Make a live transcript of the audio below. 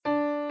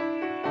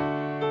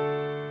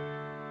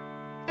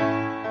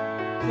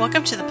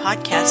Welcome to the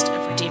podcast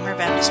of Redeemer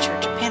Baptist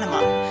Church of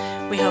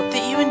Panama. We hope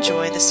that you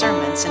enjoy the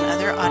sermons and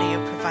other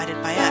audio provided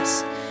by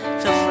us.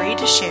 Feel free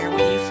to share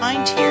what you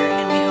find here,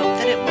 and we hope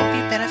that it will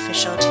be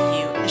beneficial to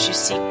you as you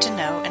seek to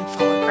know and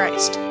follow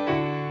Christ.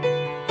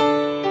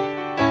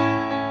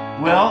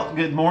 Well,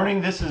 good morning.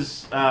 This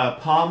is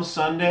Palm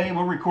Sunday.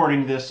 We're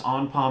recording this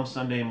on Palm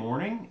Sunday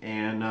morning,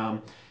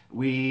 and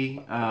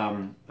we,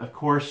 of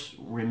course,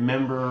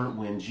 remember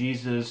when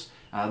Jesus,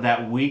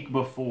 that week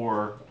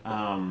before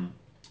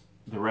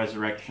the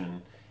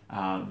resurrection,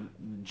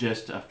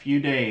 just a few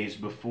days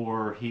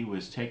before he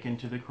was taken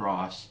to the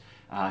cross,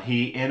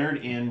 he entered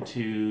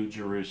into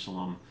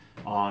Jerusalem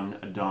on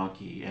a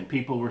donkey, and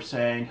people were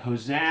saying,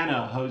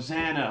 "Hosanna,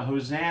 Hosanna,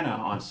 Hosanna"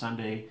 on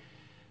Sunday.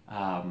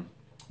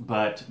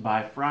 But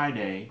by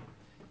Friday,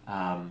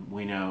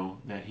 we know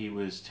that he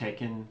was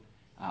taken,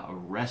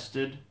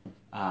 arrested,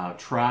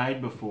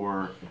 tried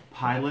before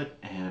Pilate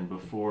and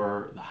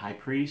before the high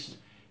priest,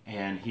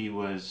 and he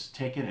was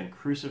taken and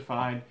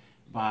crucified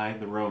by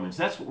the Romans.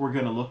 That's what we're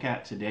going to look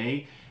at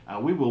today.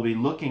 We will be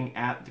looking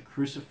at the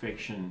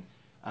crucifixion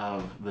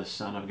of the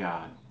Son of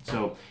God.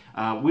 So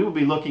we will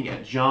be looking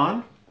at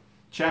John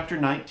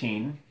chapter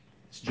 19.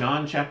 It's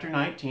John chapter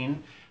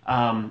 19.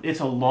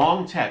 It's a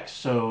long text,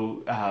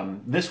 so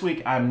this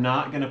week I'm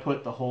not going to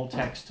put the whole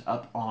text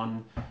up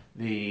on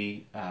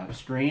the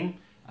screen.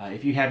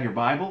 If you have your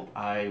Bible,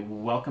 I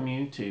welcome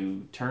you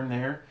to turn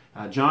there.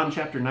 John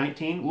chapter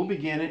 19, we'll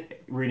begin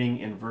reading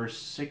in verse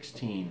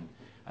 16.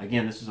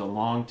 Again, this is a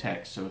long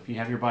text, so if you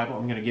have your Bible,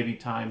 I'm going to give you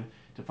time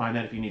to find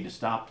that. If you need to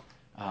stop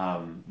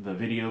the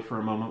video for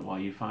a moment while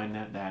you find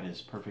that, that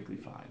is perfectly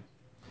fine.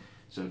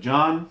 So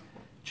John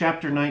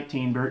chapter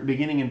 19,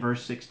 beginning in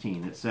verse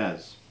 16, it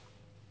says,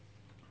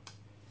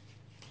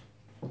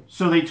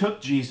 "So they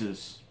took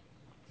Jesus,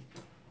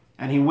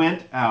 and he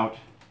went out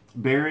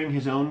bearing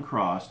his own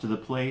cross to the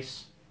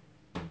place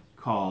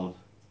called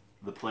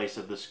the place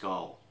of the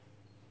skull,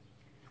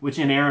 which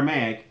in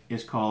Aramaic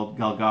is called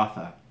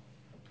Golgotha.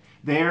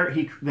 There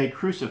they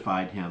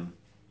crucified him,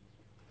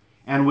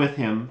 and with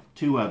him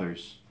two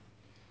others,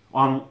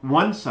 on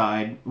one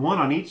side, one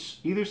on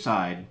either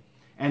side,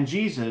 and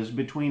Jesus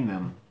between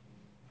them.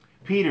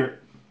 Pilate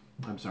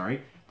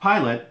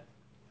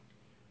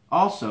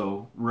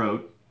also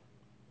wrote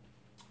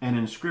an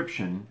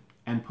inscription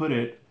and put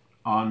it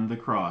on the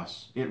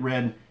cross. It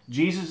read,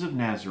 'Jesus of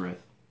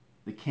Nazareth,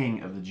 the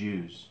King of the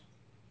Jews.'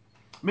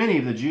 Many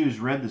of the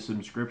Jews read this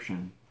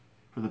inscription,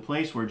 for the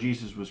place where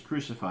Jesus was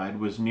crucified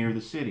was near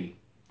the city,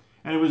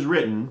 and it was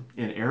written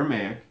in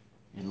Aramaic,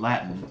 in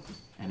Latin,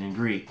 and in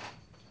Greek.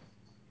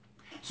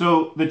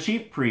 So the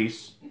chief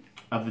priests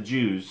of the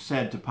Jews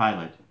said to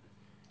Pilate,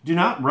 'Do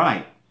not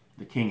write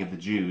the King of the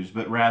Jews,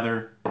 but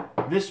rather,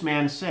 this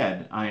man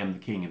said, I am the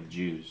King of the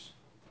Jews.'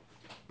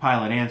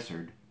 Pilate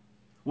answered,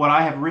 'What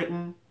I have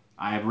written,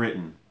 I have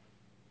written.'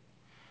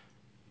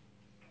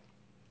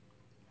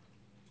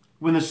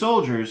 When the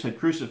soldiers had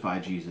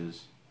crucified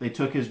Jesus, they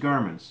took his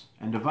garments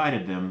and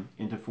divided them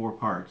into 4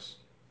 parts,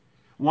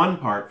 one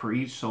part for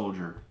each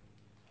soldier,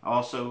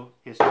 also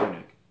his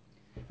tunic.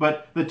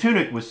 But the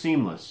tunic was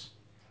seamless,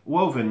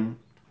 woven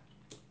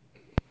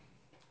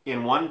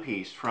in one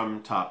piece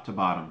from top to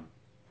bottom.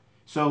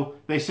 So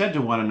they said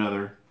to one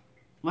another,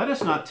 'Let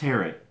us not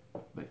tear it,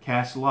 but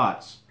cast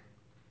lots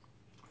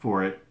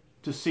for it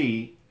to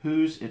see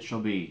whose it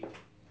shall be.'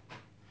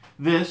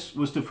 This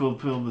was to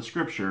fulfill the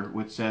scripture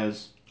which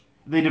says,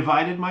 'They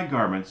divided my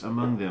garments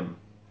among them,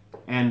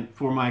 and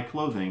for my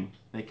clothing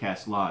they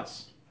cast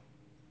lots.'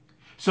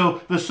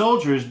 So the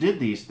soldiers did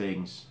these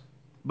things,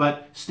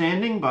 but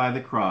standing by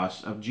the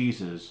cross of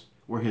Jesus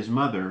were his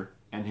mother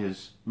and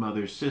his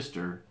mother's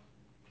sister,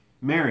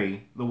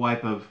 Mary, the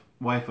wife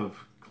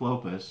of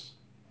Clopas,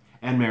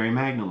 and Mary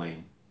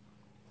Magdalene.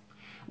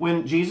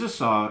 When Jesus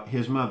saw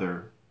his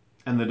mother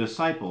and the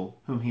disciple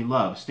whom he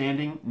loved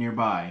standing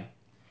nearby,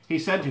 he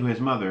said to his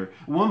mother,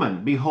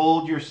 'Woman,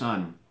 behold your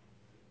son.'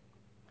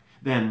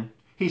 Then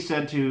he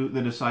said to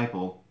the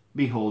disciple,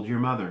 'Behold your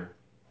mother.'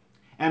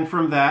 And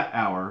from that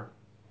hour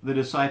the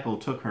disciple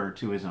took her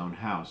to his own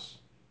house.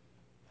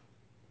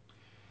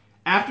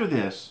 After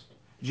this,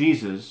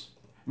 Jesus,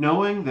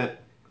 knowing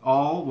that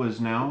all was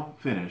now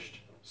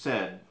finished,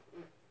 said,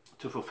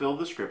 to fulfill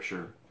the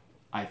scripture,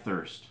 'I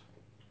thirst.'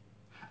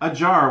 A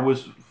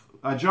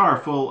jar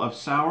full of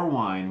sour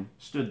wine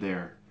stood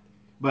there.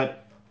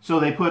 So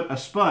they put a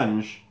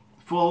sponge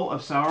full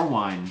of sour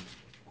wine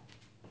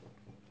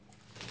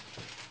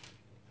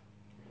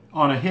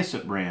on a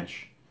hyssop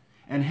branch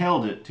and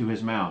held it to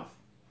his mouth.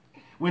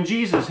 When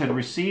Jesus had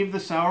received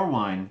the sour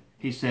wine,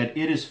 he said,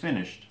 'It is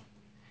finished.'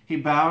 He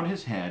bowed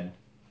his head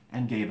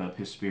and gave up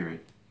his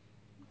spirit.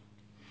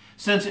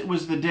 Since it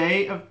was the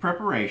day of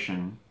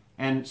preparation,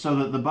 and so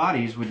that the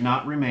bodies would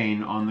not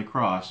remain on the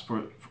cross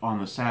on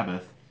the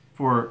Sabbath,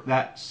 for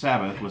that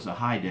Sabbath was a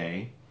high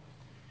day,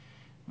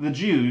 the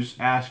Jews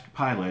asked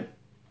Pilate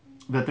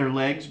that their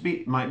legs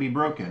might be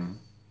broken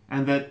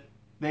and that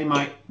they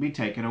might be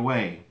taken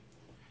away.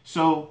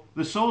 So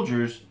the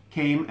soldiers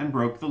came and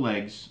broke the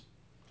legs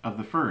of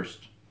the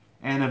first,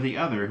 and of the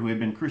other who had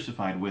been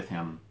crucified with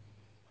him.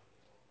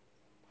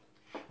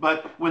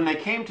 But when they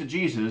came to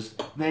Jesus,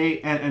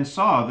 and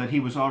saw that he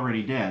was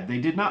already dead, they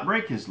did not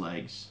break his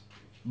legs.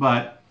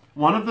 But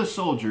one of the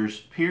soldiers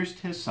pierced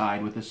his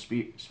side with a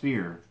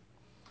spear,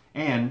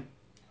 and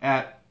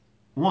at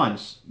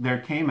once there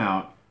came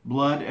out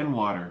blood and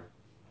water.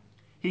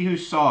 He who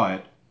saw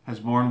it has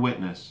borne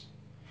witness.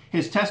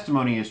 His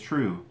testimony is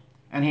true,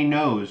 and he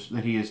knows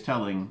that he is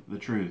telling the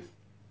truth,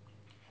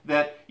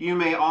 that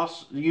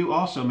you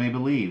also may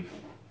believe.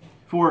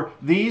 For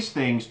these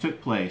things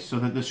took place so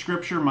that the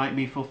scripture might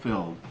be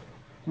fulfilled.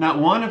 Not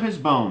one of his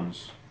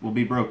bones will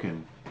be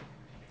broken.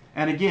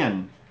 And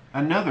again,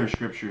 another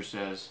scripture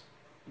says,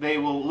 they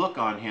will look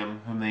on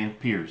him whom they have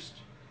pierced.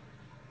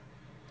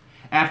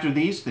 After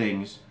these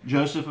things,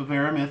 Joseph of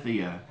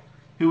Arimathea,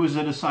 who was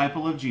a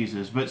disciple of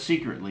Jesus, but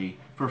secretly,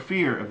 for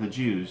fear of the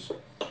Jews,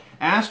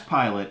 asked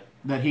Pilate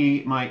that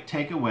he might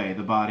take away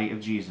the body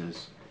of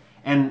Jesus.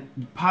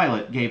 And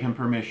Pilate gave him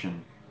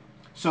permission.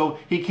 So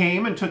he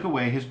came and took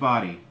away his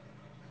body.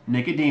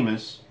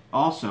 Nicodemus,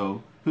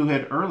 also, who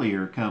had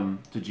earlier come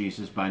to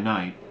Jesus by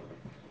night,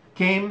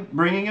 came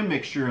bringing a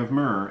mixture of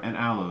myrrh and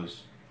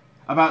aloes,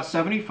 about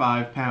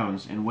 75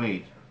 pounds in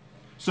weight.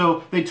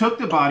 So they took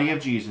the body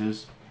of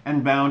Jesus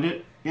and bound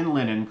it in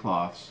linen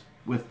cloths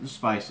with the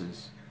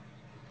spices,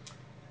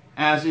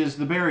 as is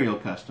the burial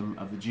custom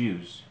of the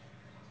Jews.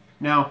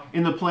 Now,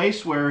 in the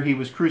place where he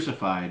was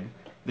crucified,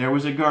 there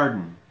was a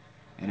garden,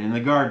 and in the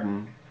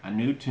garden a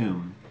new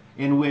tomb,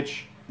 in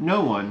which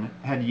no one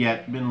had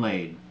yet been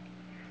laid.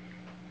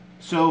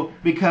 So,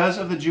 because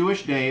of the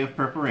Jewish day of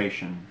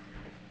preparation,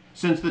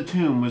 since the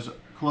tomb was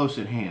close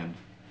at hand,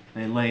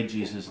 they laid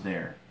Jesus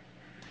there.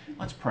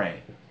 Let's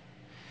pray.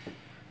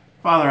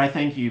 Father, I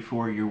thank you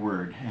for your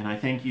word, and I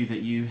thank you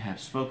that you have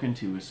spoken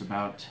to us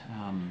about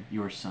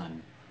your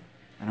Son,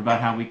 and about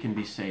how we can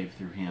be saved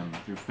through him,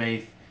 through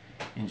faith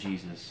in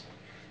Jesus.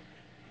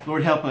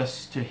 Lord, help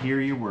us to hear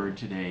your word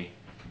today,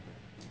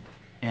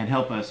 and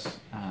help us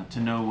to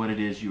know what it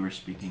is you are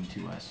speaking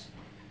to us.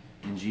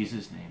 In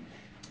Jesus' name,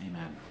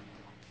 amen.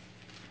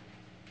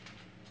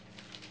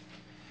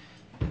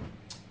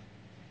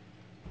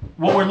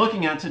 What we're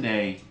looking at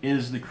today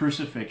is the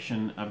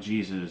crucifixion of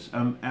Jesus,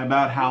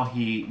 about how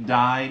he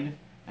died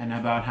and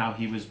about how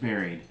he was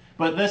buried.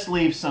 But this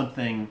leaves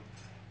something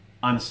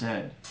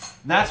unsaid.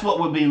 That's what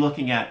we'll be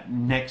looking at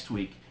next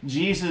week.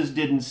 Jesus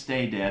didn't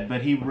stay dead,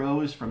 but he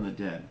rose from the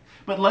dead.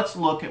 But let's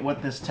look at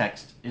what this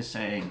text is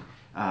saying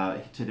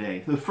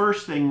today. The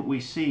first thing we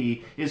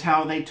see is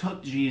how they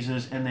took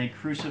Jesus and they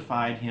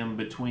crucified him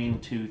between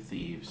two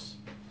thieves.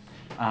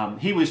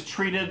 He was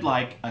treated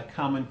like a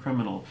common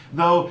criminal.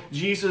 Though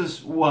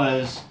Jesus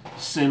was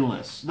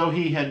sinless, though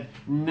he had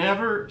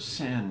never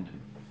sinned,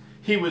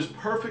 he was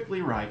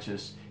perfectly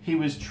righteous. He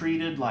was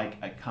treated like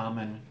a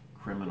common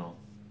criminal.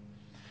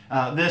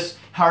 This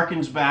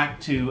harkens back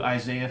to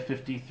Isaiah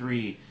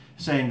 53,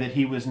 saying that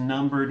he was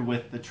numbered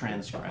with the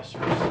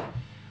transgressors.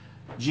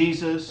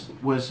 Jesus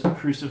was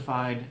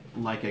crucified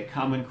like a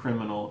common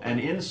criminal, and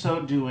in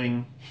so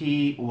doing,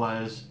 he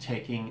was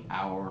taking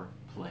our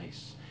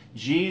place.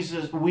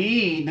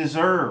 We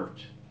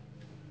deserved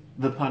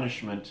the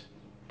punishment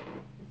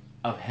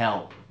of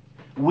hell.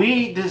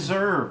 We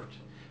deserved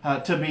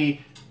to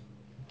be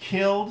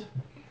killed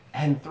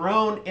and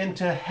thrown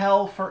into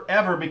hell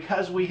forever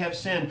because we have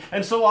sinned.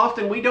 And so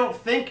often we don't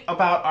think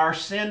about our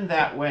sin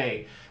that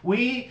way.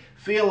 We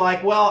feel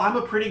like, well, I'm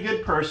a pretty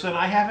good person.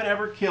 I haven't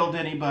ever killed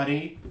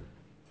anybody.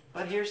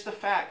 But here's the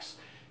facts.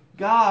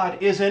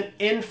 God is an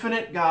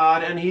infinite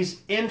God, and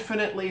he's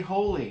infinitely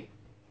holy.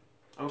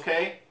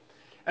 Okay?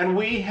 And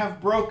we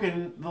have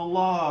broken the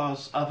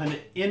laws of an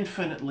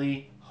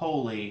infinitely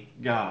holy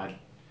God.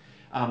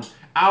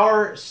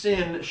 Our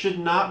sin should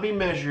not be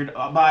measured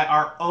by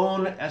our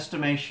own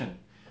estimation,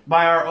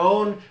 by our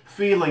own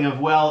feeling of,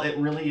 well, it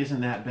really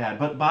isn't that bad,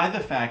 but by the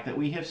fact that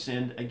we have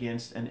sinned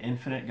against an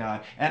infinite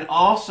God, and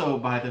also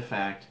by the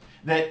fact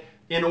that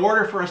in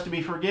order for us to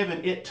be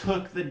forgiven, it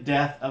took the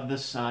death of the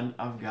Son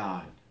of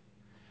God.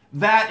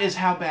 That is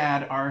how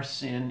bad our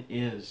sin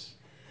is.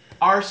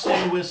 Our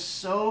sin was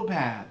so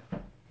bad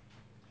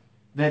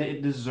that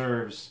it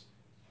deserves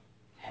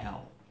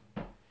hell.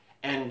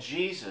 And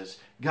Jesus,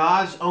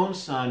 God's own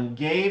Son,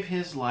 gave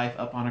his life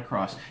up on a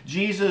cross.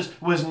 Jesus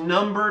was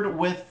numbered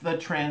with the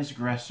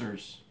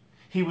transgressors.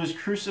 He was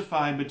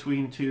crucified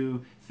between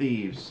two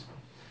thieves.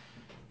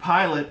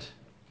 Pilate,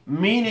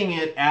 meaning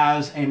it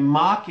as a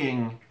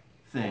mocking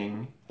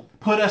thing,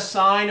 put a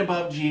sign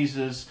above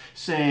Jesus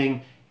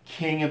saying,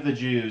 King of the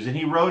Jews. And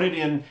he wrote it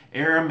in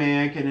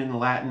Aramaic and in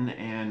Latin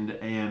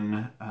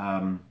and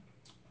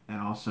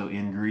also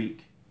in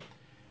Greek.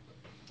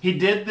 He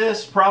did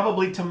this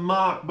probably to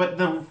mock, but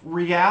the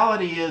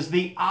reality is,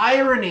 the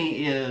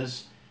irony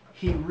is,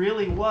 he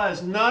really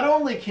was not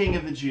only King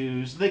of the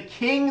Jews, the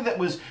king that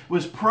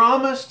was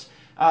promised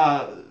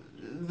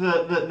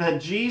that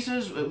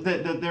Jesus,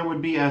 that there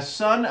would be a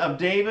son of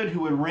David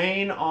who would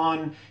reign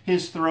on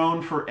his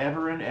throne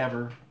forever and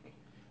ever.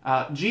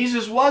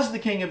 Jesus was the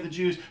King of the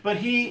Jews, but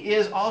he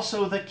is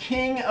also the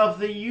King of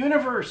the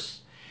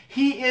universe.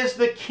 He is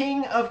the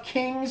King of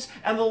kings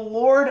and the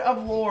Lord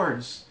of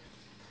lords.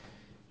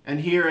 And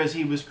here, as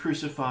he was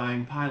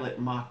crucifying, Pilate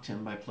mocked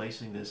him by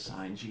placing this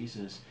sign,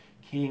 Jesus,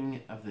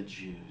 King of the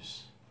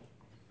Jews.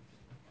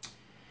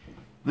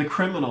 The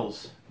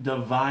criminals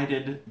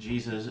divided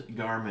Jesus'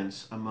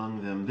 garments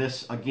among them.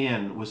 This,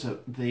 again, was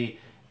the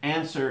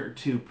answer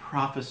to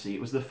prophecy.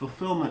 It was the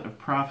fulfillment of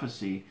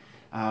prophecy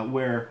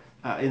where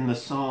in the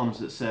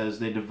Psalms it says,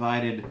 they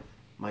divided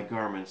my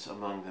garments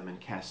among them and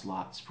cast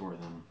lots for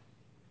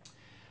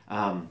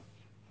them.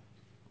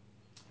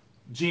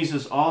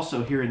 Jesus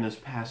also, here in this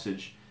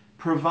passage,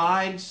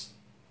 provides,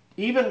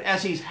 even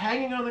as he's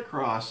hanging on the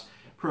cross,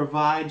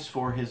 provides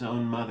for his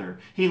own mother.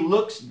 He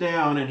looks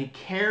down and he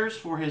cares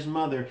for his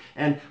mother.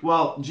 And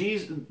while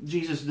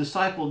Jesus'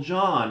 disciple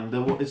John,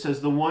 it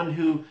says the one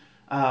who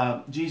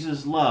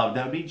Jesus loved,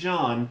 that would be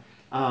John,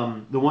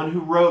 the one who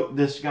wrote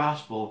this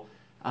gospel,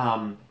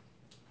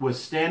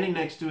 was standing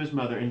next to his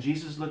mother, and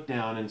Jesus looked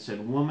down and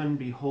said, "Woman,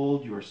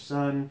 behold your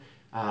son,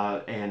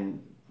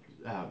 and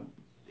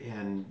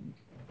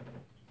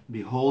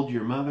behold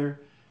your mother."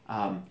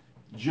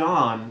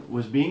 John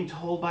was being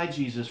told by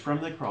Jesus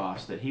from the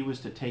cross that he was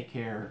to take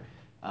care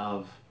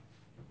of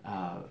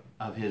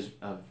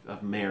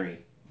Mary,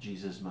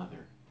 Jesus'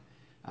 mother.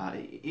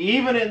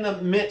 Even in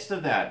the midst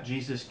of that,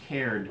 Jesus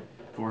cared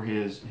for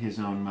his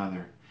own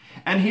mother.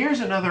 And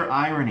here's another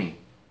irony.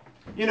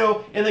 You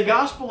know, in the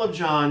Gospel of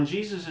John,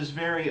 Jesus is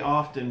very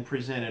often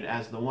presented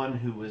as the one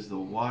who was the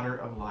water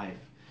of life.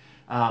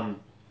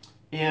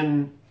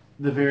 In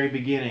the very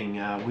beginning,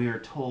 we are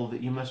told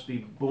that you must be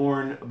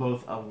born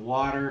both of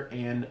water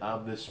and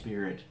of the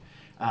Spirit.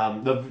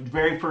 The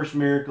very first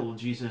miracle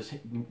Jesus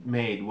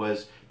made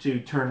was to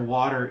turn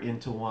water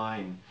into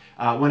wine.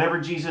 Whenever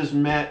Jesus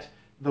met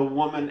the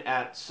woman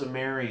at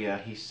Samaria,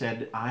 he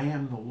said, "I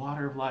am the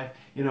water of life.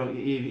 You know,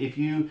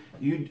 if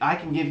I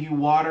can give you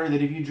water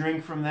that if you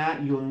drink from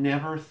that, you'll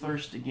never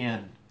thirst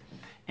again."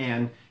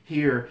 And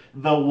here,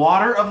 the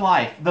water of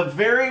life, the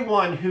very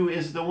one who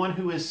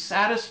is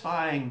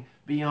satisfying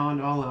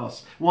beyond all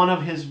else. One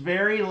of his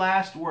very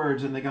last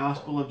words in the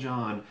Gospel of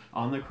John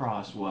on the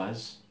cross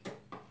was,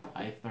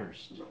 "I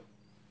thirst."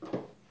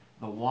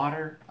 The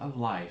water of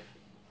life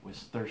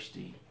was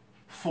thirsty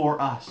for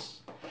us.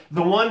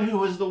 The one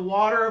who is the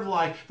water of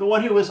life, the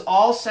one who is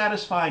all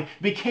satisfying,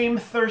 became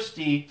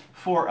thirsty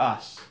for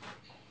us.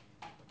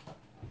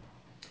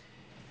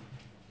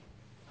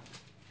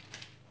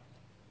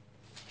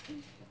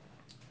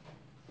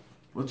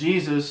 Well,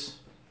 Jesus,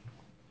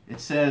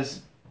 it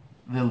says,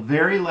 the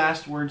very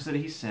last words that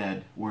he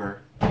said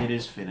were, "It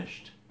is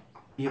finished."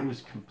 It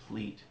was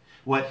complete.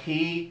 What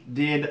he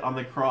did on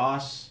the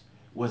cross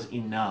was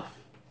enough.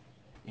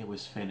 It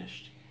was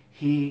finished.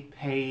 He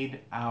paid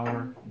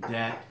our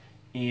debt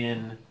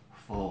in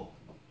full.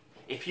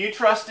 If you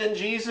trust in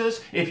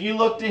Jesus, if you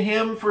look to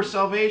him for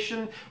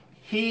salvation,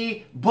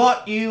 he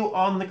bought you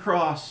on the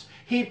cross.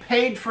 He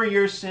paid for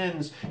your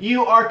sins.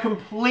 You are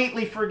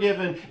completely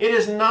forgiven. It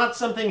is not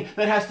something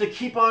that has to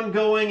keep on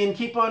going and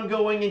keep on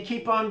going and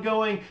keep on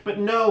going. But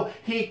no,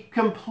 he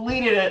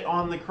completed it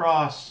on the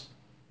cross.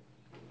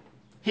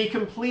 He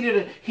completed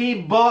it.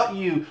 He bought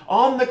you.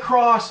 On the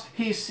cross,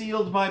 he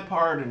sealed my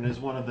pardon, as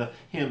one of the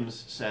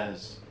hymns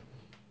says.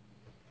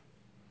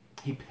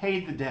 He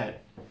paid the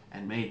debt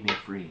and made me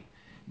free.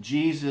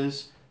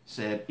 Jesus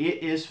said,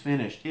 "It is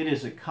finished. It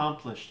is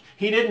accomplished."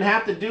 He didn't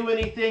have to do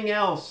anything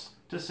else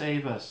to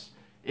save us.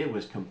 It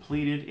was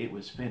completed. It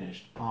was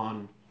finished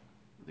on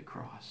the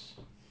cross.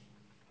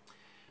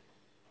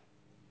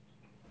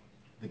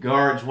 The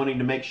guards wanting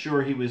to make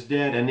sure he was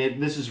dead, and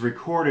this is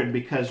recorded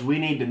because we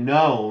need to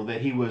know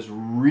that he was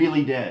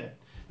really dead.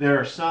 There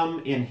are some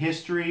in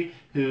history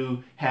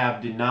who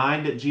have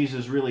denied that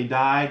Jesus really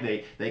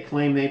died. They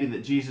claim maybe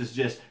that Jesus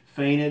just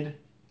fainted.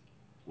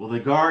 Well, the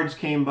guards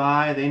came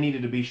by. They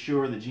needed to be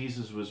sure that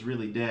Jesus was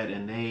really dead,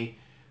 and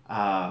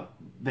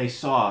they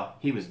saw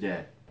he was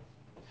dead.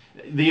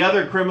 The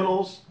other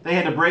criminals, they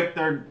had to break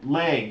their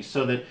legs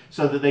so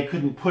that they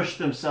couldn't push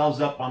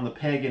themselves up on the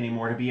peg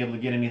anymore to be able to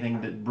get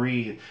anything to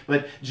breathe.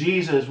 But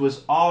Jesus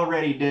was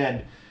already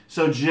dead.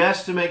 So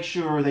just to make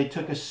sure, they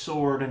took a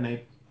sword and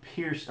they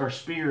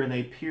spear and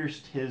they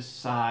pierced his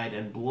side,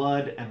 and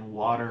blood and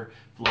water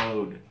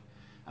flowed.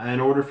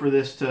 In order for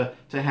this to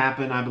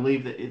happen, I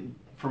believe that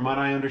from what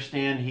I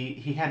understand,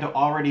 he had to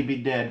already be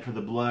dead for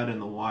the blood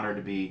and the water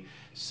to be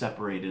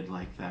separated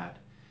like that.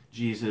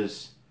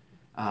 Jesus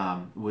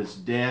was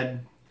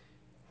dead,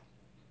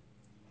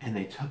 and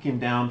they took him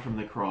down from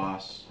the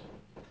cross.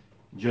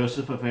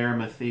 Joseph of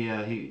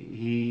Arimathea,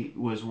 he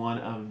was one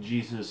of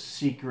Jesus'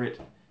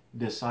 secret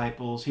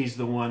disciples. He's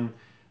the one,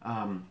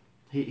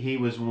 he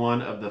was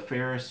one of the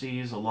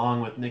Pharisees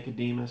along with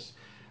Nicodemus.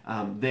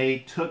 They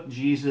took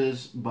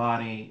Jesus'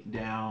 body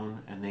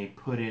down and they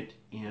put it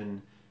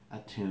in a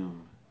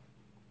tomb.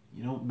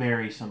 You don't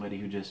bury somebody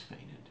who just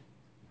fainted.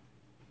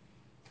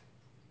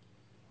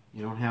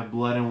 You don't have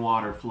blood and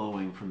water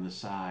flowing from the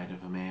side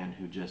of a man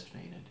who just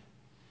fainted.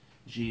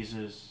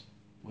 Jesus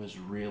was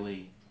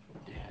really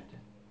dead.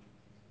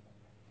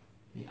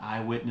 The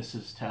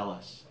eyewitnesses tell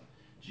us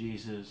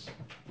Jesus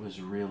was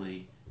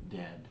really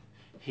dead.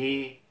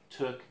 He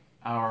took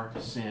our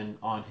sin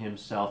on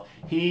himself.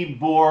 He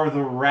bore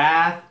the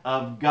wrath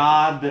of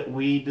God that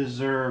we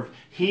deserved.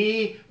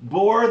 He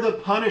bore the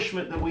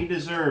punishment that we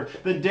deserve.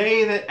 The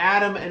day that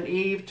Adam and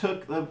Eve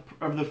took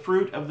of the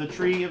fruit of the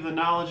tree of the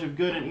knowledge of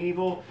good and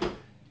evil,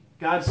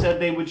 God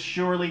said they would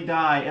surely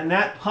die. And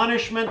that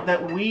punishment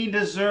that we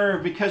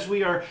deserve, because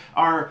we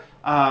are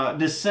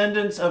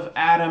descendants of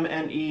Adam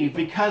and Eve,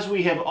 because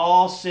we have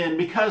all sinned,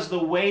 because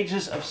the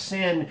wages of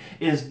sin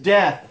is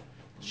death,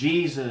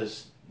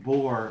 Jesus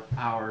bore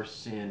our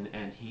sin,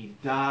 and he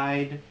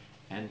died,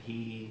 and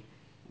he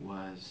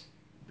was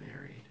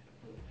buried.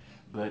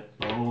 But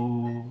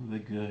oh, the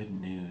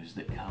good news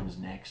that comes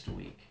next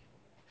week.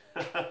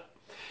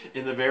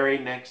 In the very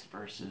next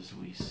verses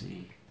we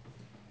see,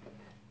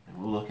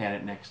 and we'll look at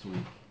it next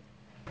week,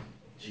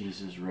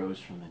 Jesus rose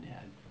from the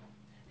dead.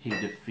 He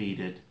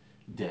defeated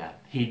death.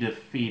 He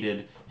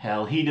defeated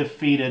hell. He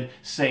defeated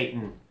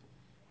Satan.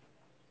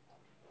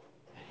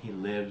 And he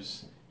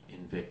lives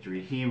in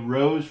victory. He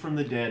rose from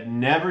the dead,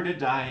 never to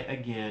die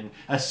again,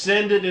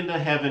 ascended into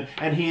heaven,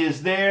 and he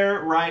is there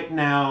right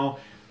now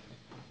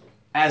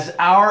as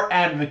our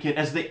advocate,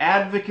 as the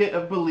advocate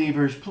of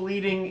believers,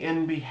 pleading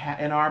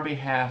in our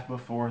behalf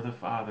before the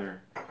Father,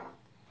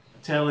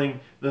 telling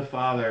the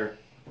Father,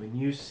 when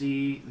you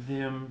see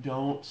them,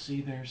 don't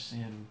see their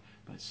sin,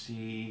 but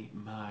see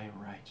my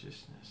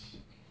righteousness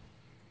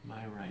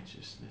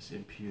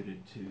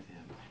imputed to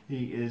them.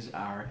 He is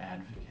our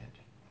advocate.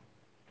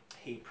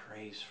 He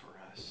prays for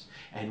us.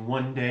 And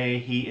one day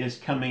he is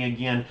coming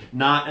again,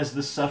 not as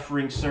the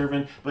suffering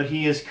servant, but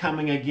he is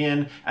coming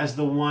again as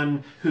the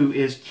one who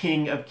is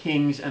King of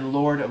kings and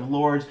Lord of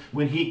lords.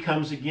 When he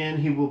comes again,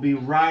 he will be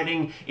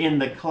riding in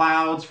the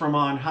clouds from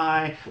on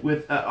high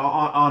with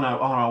on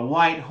a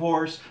white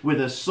horse,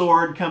 with a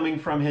sword coming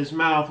from his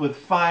mouth, with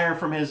fire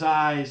from his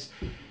eyes.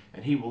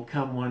 And he will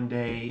come one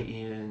day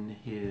in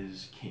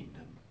his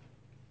kingdom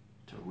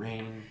to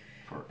reign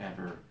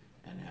forever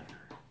and ever.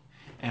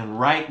 And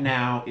right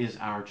now is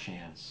our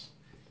chance.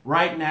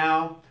 Right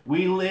now,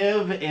 we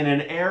live in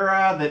an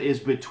era that is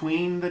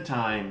between the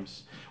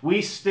times.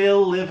 We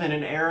still live in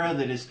an era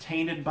that is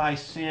tainted by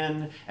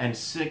sin and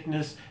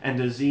sickness and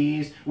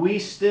disease. We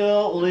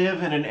still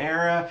live in an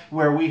era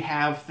where we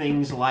have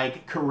things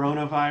like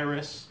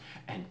coronavirus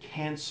and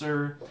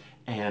cancer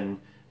and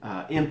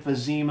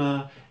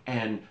emphysema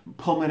and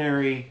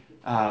pulmonary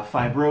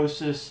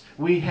fibrosis.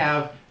 We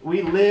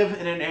live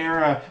in an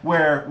era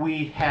where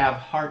we have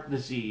heart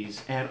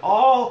disease and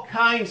all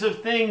kinds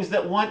of things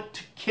that want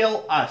to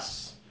kill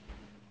us.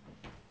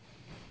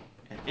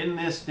 And in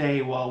this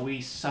day, while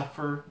we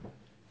suffer,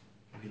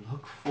 we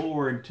look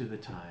forward to the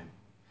time,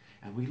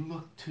 and we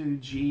look to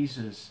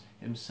Jesus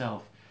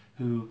himself,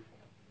 who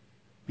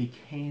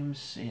became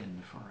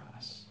sin for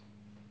us.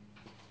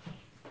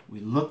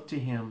 We look to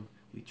him,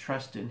 we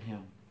trust in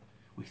him,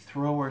 we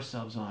throw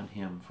ourselves on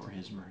him for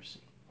his mercy.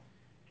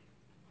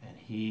 And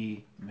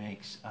he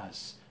makes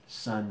us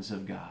sons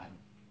of God,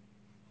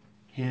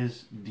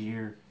 his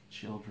dear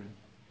children,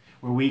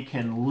 where we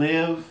can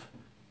live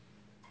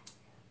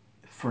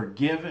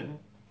forgiven,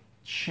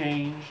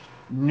 changed,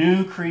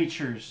 new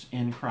creatures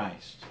in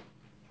Christ,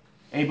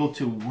 able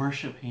to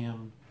worship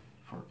him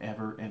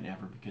forever and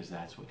ever, because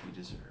that's what he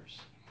deserves.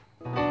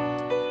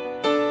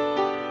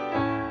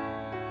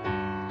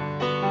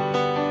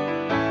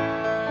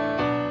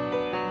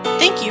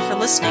 Thank you for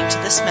listening to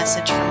this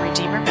message from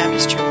Redeemer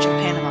Baptist Church of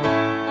Panama.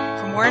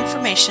 For more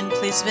information,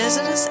 please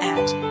visit us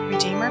at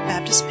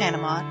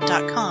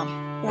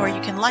RedeemerBaptistPanama.com, or you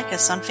can like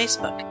us on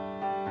Facebook.